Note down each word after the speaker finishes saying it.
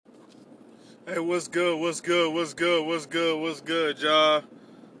Hey, what's good? What's good? What's good? What's good? What's good, y'all?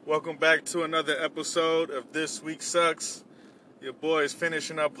 Welcome back to another episode of This Week Sucks. Your boy is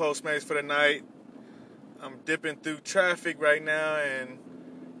finishing up Postmates for the night. I'm dipping through traffic right now, and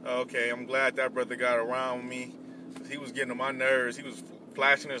okay, I'm glad that brother got around me. He was getting on my nerves. He was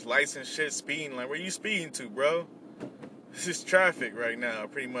flashing his lights and shit, speeding. Like, where you speeding to, bro? This is traffic right now,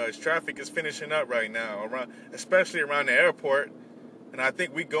 pretty much. Traffic is finishing up right now, especially around the airport. And I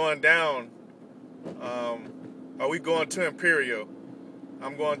think we going down. Um, are we going to Imperial?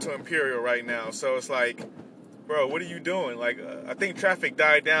 I'm going to Imperial right now. So it's like, bro, what are you doing? Like, I think traffic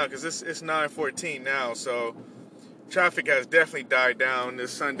died down because it's 9:14 now. So traffic has definitely died down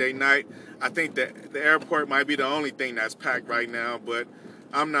this Sunday night. I think that the airport might be the only thing that's packed right now, but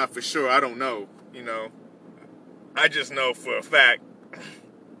I'm not for sure. I don't know. I just know for a fact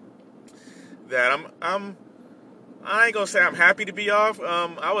that I ain't gonna say I'm happy to be off.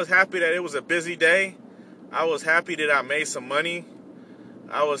 I was happy that it was a busy day. I was happy that I made some money.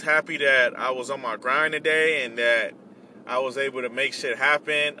 I was happy that I was on my grind today and that I was able to make shit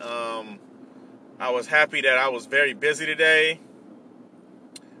happen. I was happy that I was very busy today.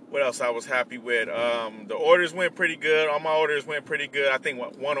 What else I was happy with? The orders went pretty good. All my orders went pretty good. I think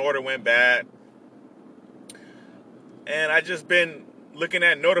one order went bad. And I just been looking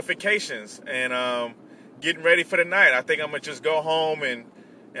at notifications and getting ready for the night. I think I'm going to just go home and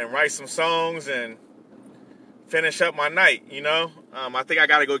write some songs and finish up my night, I think I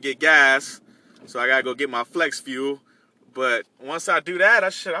got to go get gas. So I got to go get my flex fuel. But once I do that,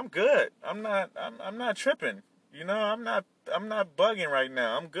 I'm good. I'm not tripping. I'm not bugging right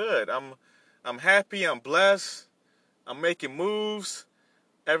now. I'm good. I'm happy. I'm blessed. I'm making moves.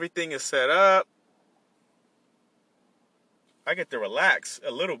 Everything is set up. I get to relax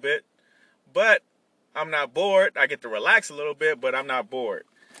a little bit, but I'm not bored. I get to relax a little bit, but I'm not bored.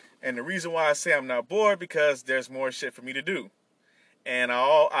 And the reason why I say I'm not bored because there's more shit for me to do. And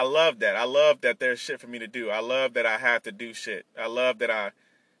I love that. I love that there's shit for me to do. I love that I have to do shit. I love that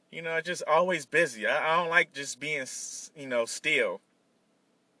just always busy. I don't like just being, still.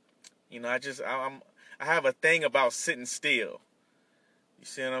 I have a thing about sitting still. You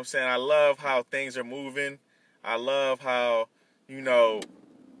see what I'm saying? I love how things are moving. I love how, you know,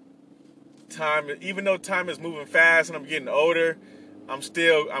 even though time is moving fast and I'm getting older, I'm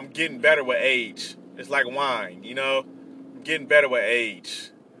getting better with age. It's like wine, I'm getting better with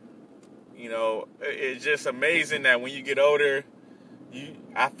age. It's just amazing that when you get older,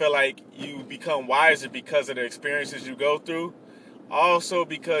 I feel like you become wiser because of the experiences you go through. Also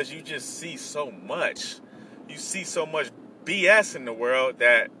because you just see so much. You see so much BS in the world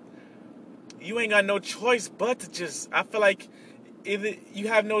that you ain't got no choice but to I feel like you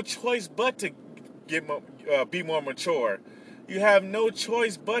have no choice but to be more mature. You have no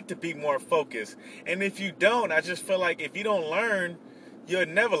choice but to be more focused. And if you don't, I just feel like if you don't learn, you'll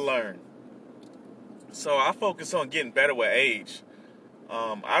never learn. So I focus on getting better with age.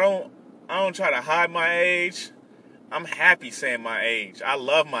 I don't try to hide my age. I'm happy saying my age. I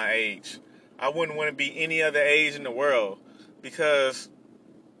love my age. I wouldn't want to be any other age in the world because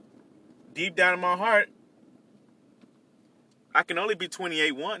deep down in my heart, I can only be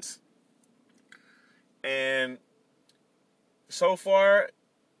 28 once. And so far,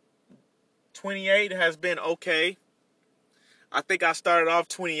 28 has been okay. I think I started off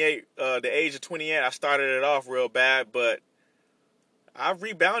 28, the age of 28, I started it off real bad, but I've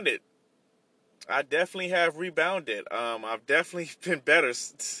rebounded. I definitely have rebounded. I've definitely been better.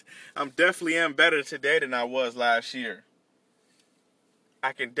 I'm definitely am better today than I was last year.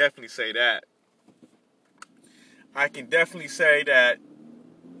 I can definitely say that. I can definitely say that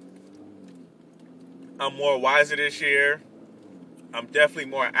I'm more wiser this year. I'm definitely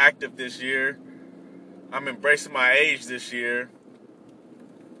more active this year. I'm embracing my age this year.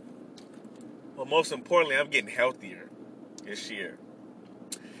 But most importantly, I'm getting healthier this year.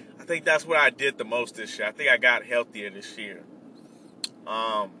 I think that's what I did the most this year. I think I got healthier this year.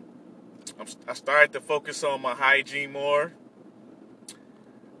 Um, I started to focus on my hygiene more.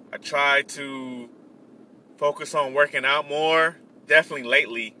 I tried to focus on working out more. Definitely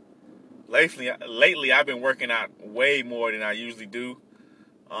lately. Lately, I've been working out way more than I usually do.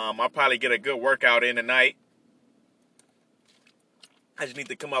 I'll probably get a good workout in tonight. I just need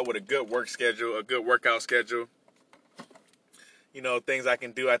to come up with a good work schedule, a good workout schedule. Things I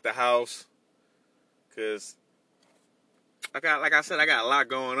can do at the house. Cause like I said, I got a lot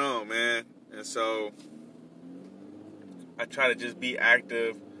going on, man. And so I try to just be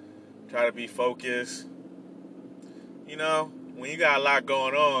active, try to be focused. When you got a lot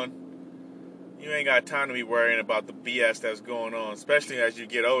going on, you ain't got time to be worrying about the BS that's going on, especially as you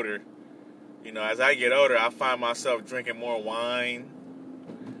get older. You know, as I get older, I find myself drinking more wine.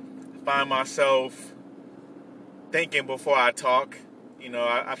 I find myself thinking before I talk. You know,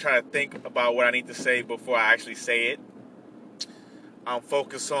 I try to think about what I need to say before I actually say it. I'm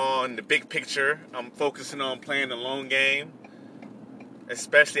focused on the big picture. I'm focusing on playing the long game.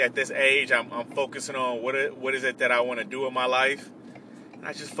 Especially at this age, I'm focusing on what is it that I want to do in my life. And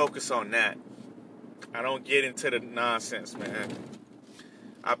I just focus on that. I don't get into the nonsense, man.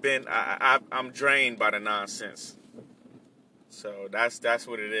 I'm drained by the nonsense. So that's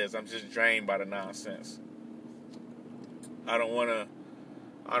what it is. I'm just drained by the nonsense. I don't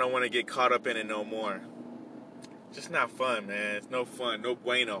wanna get caught up in it no more. Just not fun, man. It's no fun, no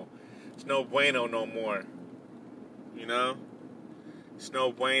bueno. It's no bueno no more. You know? It's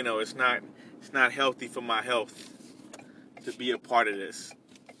no bueno. It's not healthy for my health to be a part of this.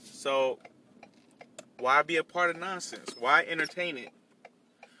 So why be a part of nonsense? Why entertain it?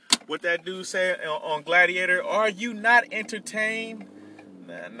 What that dude said on Gladiator, are you not entertained?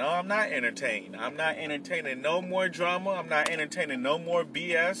 No, I'm not entertained. I'm not entertaining no more drama. I'm not entertaining no more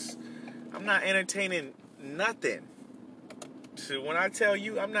BS. I'm not entertaining nothing. So when I tell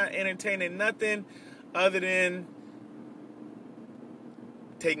you I'm not entertaining nothing other than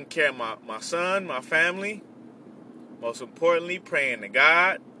taking care of my son, my family, most importantly, praying to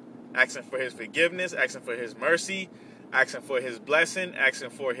God, asking for his forgiveness, asking for his mercy, asking for his blessing, asking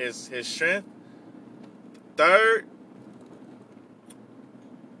for his strength. Third,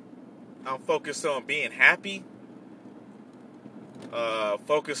 I'm focused on being happy,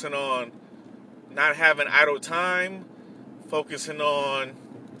 focusing on not having idle time, focusing on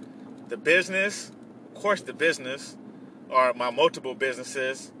the business, of course the business, or my multiple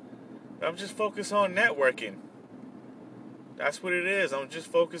businesses. I'm just focused on networking. That's what it is. I'm just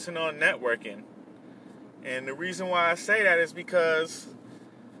focusing on networking. And the reason why I say that is because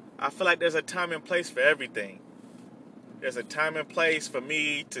I feel like there's a time and place for everything. There's a time and place for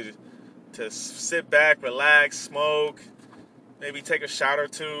me to sit back, relax, smoke, maybe take a shot or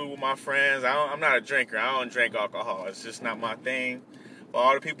two with my friends. I'm not a drinker. I don't drink alcohol. It's just not my thing. For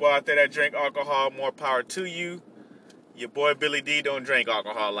all the people out there that drink alcohol, more power to you. Your boy Billy D don't drink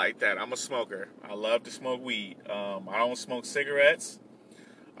alcohol like that. I'm a smoker. I love to smoke weed. I don't smoke cigarettes.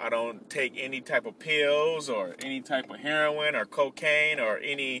 I don't take any type of pills or any type of heroin or cocaine or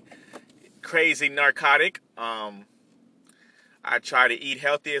any crazy narcotic. I try to eat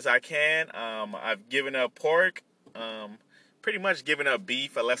healthy as I can. I've given up pork. Pretty much given up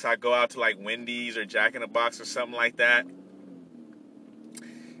beef unless I go out to like Wendy's or Jack in the Box or something like that.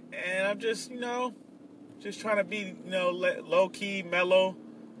 And I'm just, just trying to be, low key, mellow.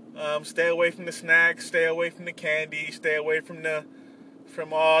 Stay away from the snacks. Stay away from the candy. Stay away from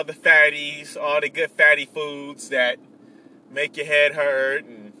all the fatties, all the good fatty foods that make your head hurt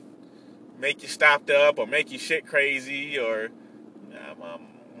and make you stopped up or make you shit crazy. Or I'm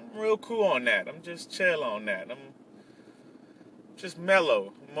real cool on that. I'm just chill on that. I'm just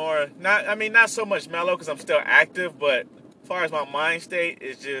mellow. Not so much mellow because I'm still active, but as far as my mind state,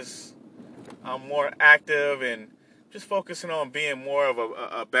 it's just I'm more active and just focusing on being more of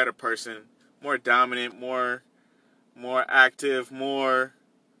a better person, more dominant, more active, more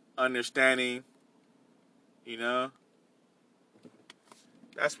understanding.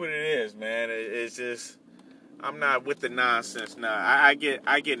 That's what it is, man. It's just I'm not with the nonsense now. I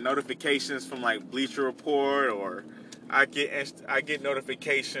get notifications from like Bleacher Report, or I get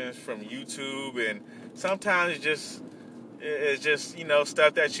notifications from YouTube, and sometimes it's just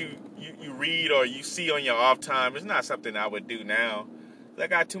stuff that you read or you see on your off time. It's not something I would do now. I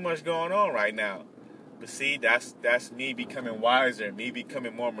got too much going on right now. But see, that's me becoming wiser, me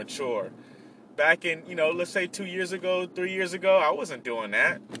becoming more mature. Back in, let's say 2 years ago, 3 years ago, I wasn't doing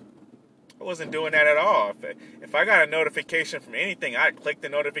that. I wasn't doing that at all. If I got a notification from anything, I'd click the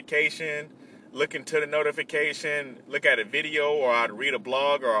notification, look into the notification, look at a video, or I'd read a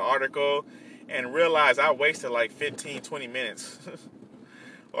blog or an article and realize I wasted like 15, 20 minutes.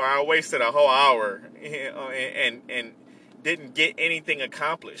 Or I wasted a whole hour and didn't get anything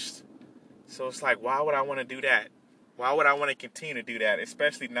accomplished. So it's like, why would I want to do that? Why would I want to continue to do that?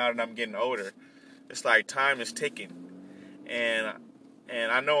 Especially now that I'm getting older. It's like time is ticking. And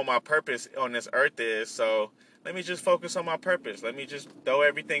I know what my purpose on this earth is, so let me just focus on my purpose. Let me just throw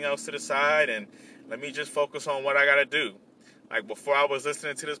everything else to the side and let me just focus on what I got to do. Like before I was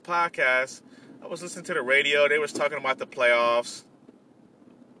listening to this podcast, I was listening to the radio. They was talking about the playoffs,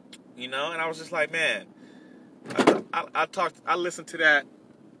 and I was just like, man, I listened to that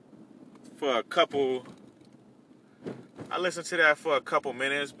for a couple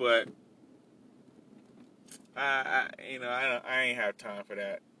minutes, but I ain't have time for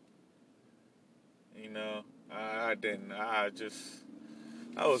that. You know, I didn't. I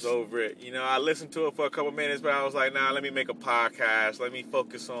was over it. You know, I listened to it for a couple minutes, but I was like, nah, let me make a podcast. Let me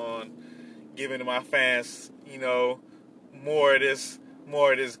focus on giving to my fans, you know, more of this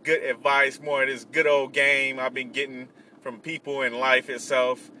good advice, more of this good old game I've been getting from people in life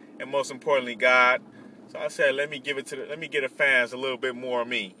itself, and most importantly, God. So I said, let me give the fans a little bit more of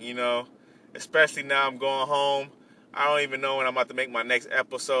me, you know, especially now I'm going home. I don't even know when I'm about to make my next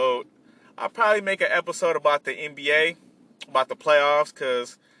episode. I'll probably make an episode about the NBA, about the playoffs,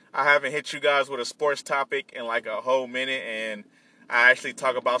 because I haven't hit you guys with a sports topic in like a whole minute, and I actually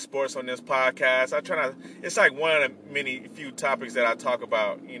talk about sports on this podcast. It's like one of the few topics that I talk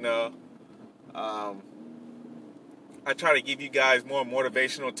about, you know. Um, I try to give you guys more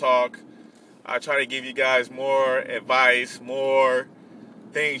motivational talk. I try to give you guys more advice, more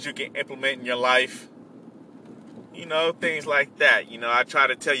things you can implement in your life. You know, things like that. You know, I try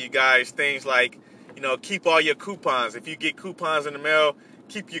to tell you guys things like, you know, keep all your coupons. If you get coupons in the mail,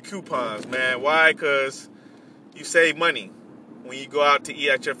 keep your coupons, man. Why? Because you save money when you go out to eat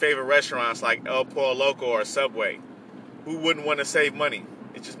at your favorite restaurants like El Pollo Loco or Subway. Who wouldn't want to save money?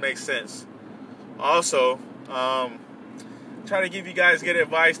 It just makes sense. Also, try to give you guys good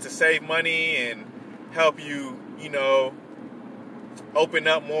advice to save money and help you, you know, open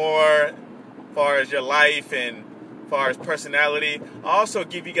up more as far as your life and as far as personality. I also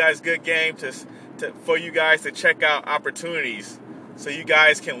give you guys good game for you guys to check out opportunities, so you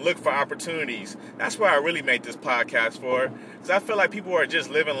guys can look for opportunities. That's what I really made this podcast for, because I feel like people are just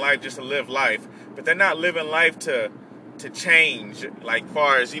living life just to live life, but they're not living life to change, like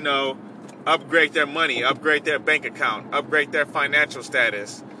far as, you know, upgrade their money, upgrade their bank account, upgrade their financial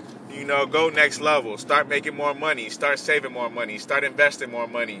status. You know, go next level, start making more money, start saving more money, start investing more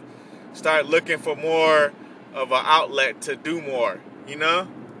money, start looking for more of an outlet to do more, you know?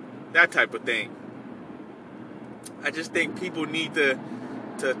 That type of thing. I just think people need to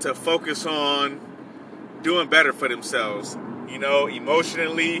focus on doing better for themselves, you know,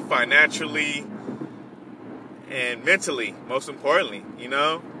 emotionally, financially, and mentally, most importantly, you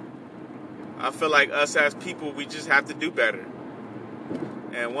know? I feel like us as people, we just have to do better.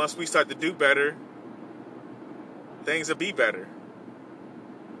 And once we start to do better, things will be better.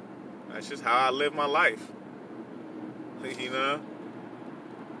 That's just how I live my life. You know?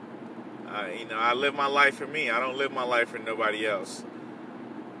 I live my life for me. I don't live my life for nobody else.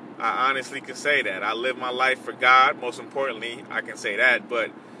 I honestly can say that. I live my life for God. Most importantly, I can say that.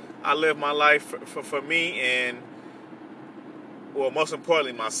 But I live my life for me and, well, most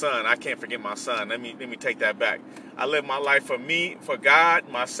importantly, my son. I can't forget my son. Let me take that back. I live my life for me, for God,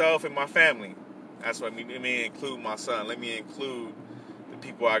 myself, and my family. That's what let me include my son. Let me include the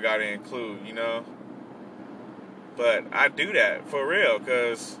people I got to include, you know? But I do that for real,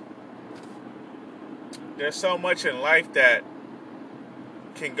 because there's so much in life that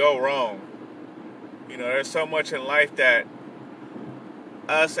can go wrong. You know, there's so much in life that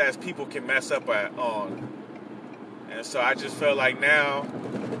us as people can mess up on. And so I just feel like now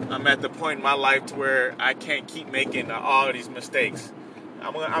I'm at the point in my life to where I can't keep making all of these mistakes.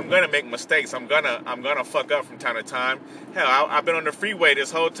 I'm gonna make mistakes. I'm gonna fuck up from time to time. Hell, I've been on the freeway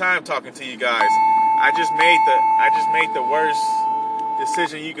this whole time talking to you guys. I just made the worst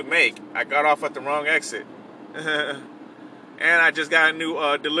decision you could make. I got off at the wrong exit, and I just got a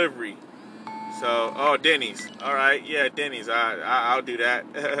new delivery. So, Denny's. All right, yeah, Denny's. I'll do that.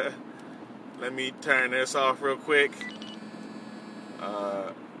 Let me turn this off real quick.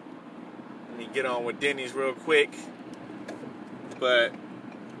 Let me get on with Denny's real quick. But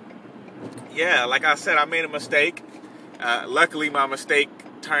yeah, like I said, I made a mistake. Luckily, my mistake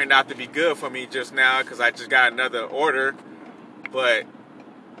turned out to be good for me just now, because I just got another order. But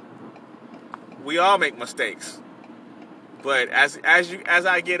we all make mistakes. But as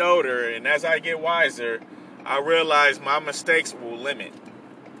I get older and as I get wiser, I realize my mistakes will limit.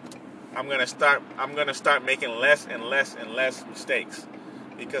 I'm gonna start making less and less and less mistakes,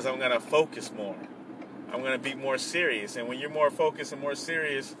 because I'm gonna focus more. I'm gonna be more serious, and when you're more focused and more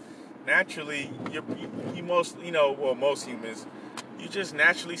serious, naturally most humans, you just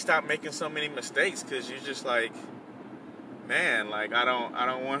naturally stop making so many mistakes, because you're just like, man, like I don't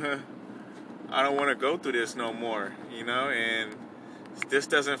want to go through this no more, you know, and this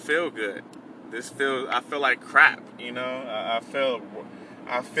doesn't feel good. I feel like crap, you know.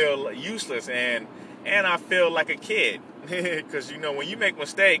 I feel useless, and I feel like a kid, because you know, when you make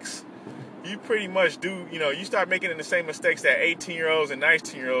mistakes, you pretty much do, you know, you start making the same mistakes that 18-year-olds and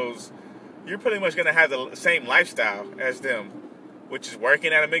 19-year-olds, you're pretty much going to have the same lifestyle as them, which is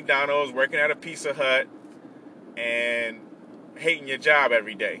working at a McDonald's, working at a Pizza Hut, and hating your job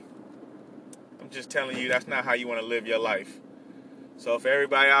every day. just telling you that's not how you want to live your life. So for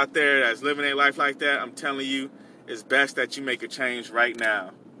everybody out there that's living a life like that, I'm telling you, it's best that you make a change right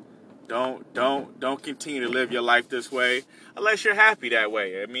now. Don't continue to live your life this way unless you're happy that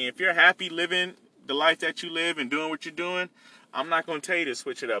way. I mean, if you're happy living the life that you live and doing what you're doing, I'm not going to tell you to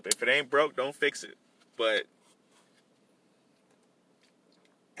switch it up. If it ain't broke, don't fix it. But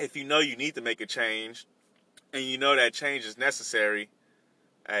if you know you need to make a change and you know that change is necessary,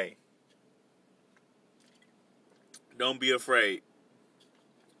 hey, don't be afraid.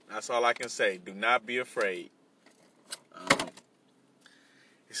 That's all I can say. Do not be afraid.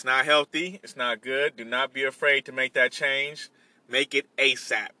 It's not healthy. It's not good. Do not be afraid to make that change. Make it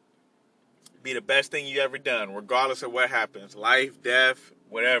ASAP. Be the best thing you ever done, regardless of what happens. Life, death,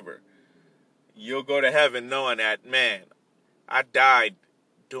 whatever. You'll go to heaven knowing that, man, I died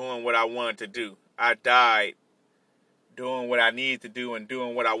doing what I wanted to do. I died doing what I needed to do and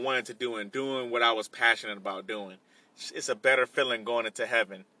doing what I wanted to do and doing what I was passionate about doing. It's a better feeling going into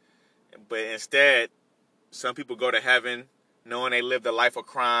heaven. But instead, some people go to heaven knowing they lived a life of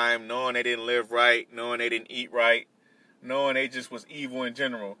crime, knowing they didn't live right, knowing they didn't eat right, knowing they just was evil in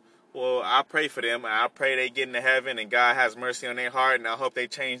general. Well, I pray for them. I pray they get into heaven and God has mercy on their heart, and I hope they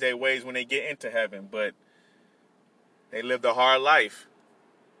change their ways when they get into heaven. But they lived a hard life,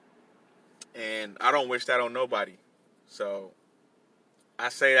 and I don't wish that on nobody. So I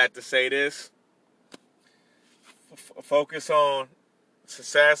say that to say this. Focus on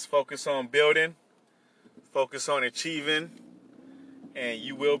success, focus on building, focus on achieving, and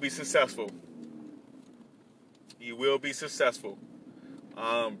you will be successful. You will be successful.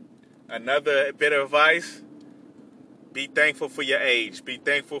 Another bit of advice, be thankful for your age. Be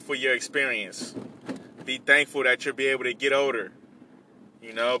thankful for your experience. Be thankful that you'll be able to get older.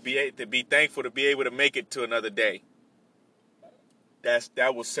 You know, be thankful to be able to make it to another day.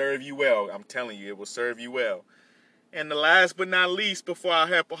 That will serve you well. I'm telling you, it will serve you well. And the last but not least, before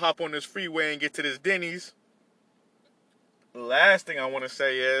I hop on this freeway and get to this Denny's, the last thing I want to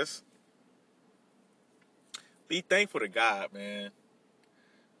say is, be thankful to God, man.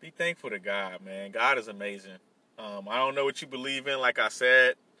 Be thankful to God, man. God is amazing. I don't know what you believe in. Like I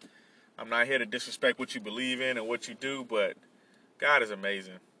said, I'm not here to disrespect what you believe in and what you do, but God is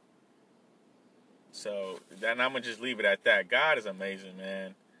amazing. So, and I'm going to just leave it at that. God is amazing,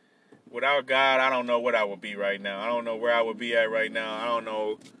 man. Without God, I don't know what I would be right now. I don't know where I would be at right now. I don't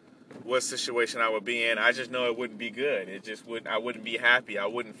know what situation I would be in. I just know it wouldn't be good. I wouldn't be happy. I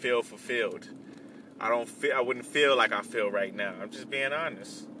wouldn't feel fulfilled. I wouldn't feel like I feel right now. I'm just being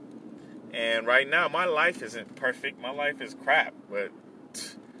honest. And right now, my life isn't perfect. My life is crap. But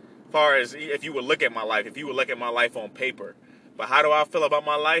as far as if you would look at my life on paper. But how do I feel about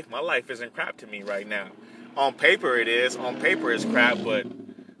my life? My life isn't crap to me right now. On paper it is. On paper it's crap. But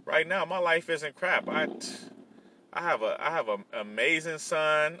right now, my life isn't crap. I have an amazing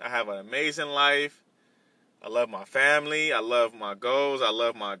son. I have an amazing life. I love my family. I love my goals. I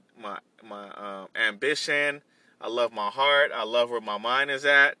love my ambition. I love my heart. I love where my mind is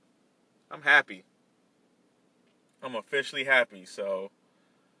at. I'm happy. I'm officially happy. So,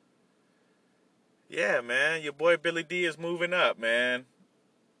 yeah, man, your boy Billy D is moving up, man.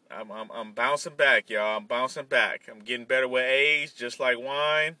 I'm bouncing back, y'all. I'm bouncing back. I'm getting better with age, just like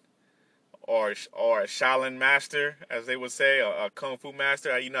wine, or a Shaolin master, as they would say, a kung fu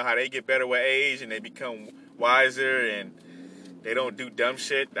master. You know how they get better with age and they become wiser and they don't do dumb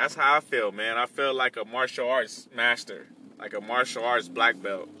shit. That's how I feel, man. I feel like a martial arts master, like a martial arts black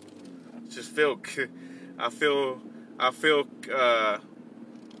belt. I feel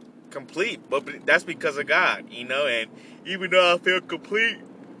complete, but that's because of God, you know. And even though I feel complete,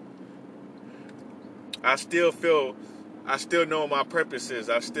 I still know what my purpose is.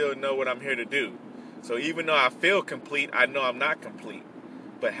 I still know what I'm here to do. So even though I feel complete, I know I'm not complete.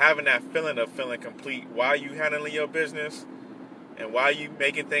 But having that feeling of feeling complete while you handling your business and while you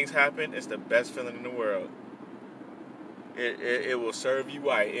making things happen, it's the best feeling in the world. It will serve you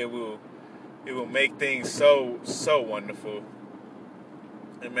right. It will make things so wonderful.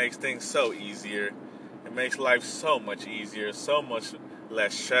 It makes things so easier. It makes life so much easier, so much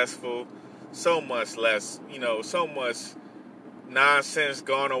less stressful, so much less, so much nonsense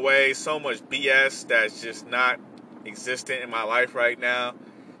gone away, so much BS that's just not existent in my life right now.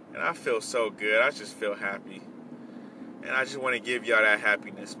 And I feel so good. I just feel happy. And I just want to give y'all that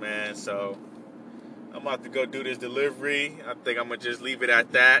happiness, man. So I'm about to go do this delivery. I think I'm going to just leave it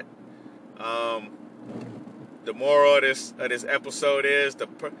at that. The moral of this episode is,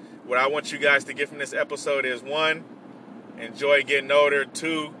 what I want you guys to get from this episode is, 1, enjoy getting older.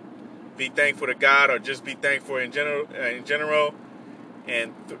 2, be thankful to God, or just be thankful in general.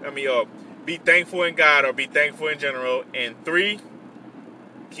 And be thankful in God or be thankful in general. And 3,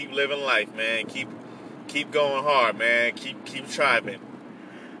 keep living life, man. Keep going hard, man. Keep striving.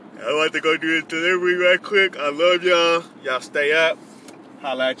 I want to go do this delivery right quick. I love y'all. Y'all stay up.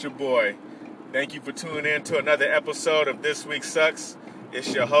 Holla at your boy. Thank you for tuning in to another episode of This Week Sucks.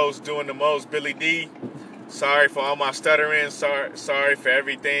 It's your host doing the most, Billy D. Sorry for all my stuttering. Sorry for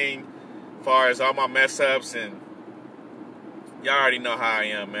everything as far as all my mess ups. And y'all already know how I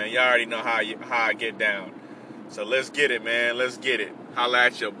am, man. Y'all already know how I get down. So let's get it, man. Let's get it. Holla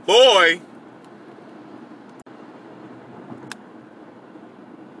at your boy.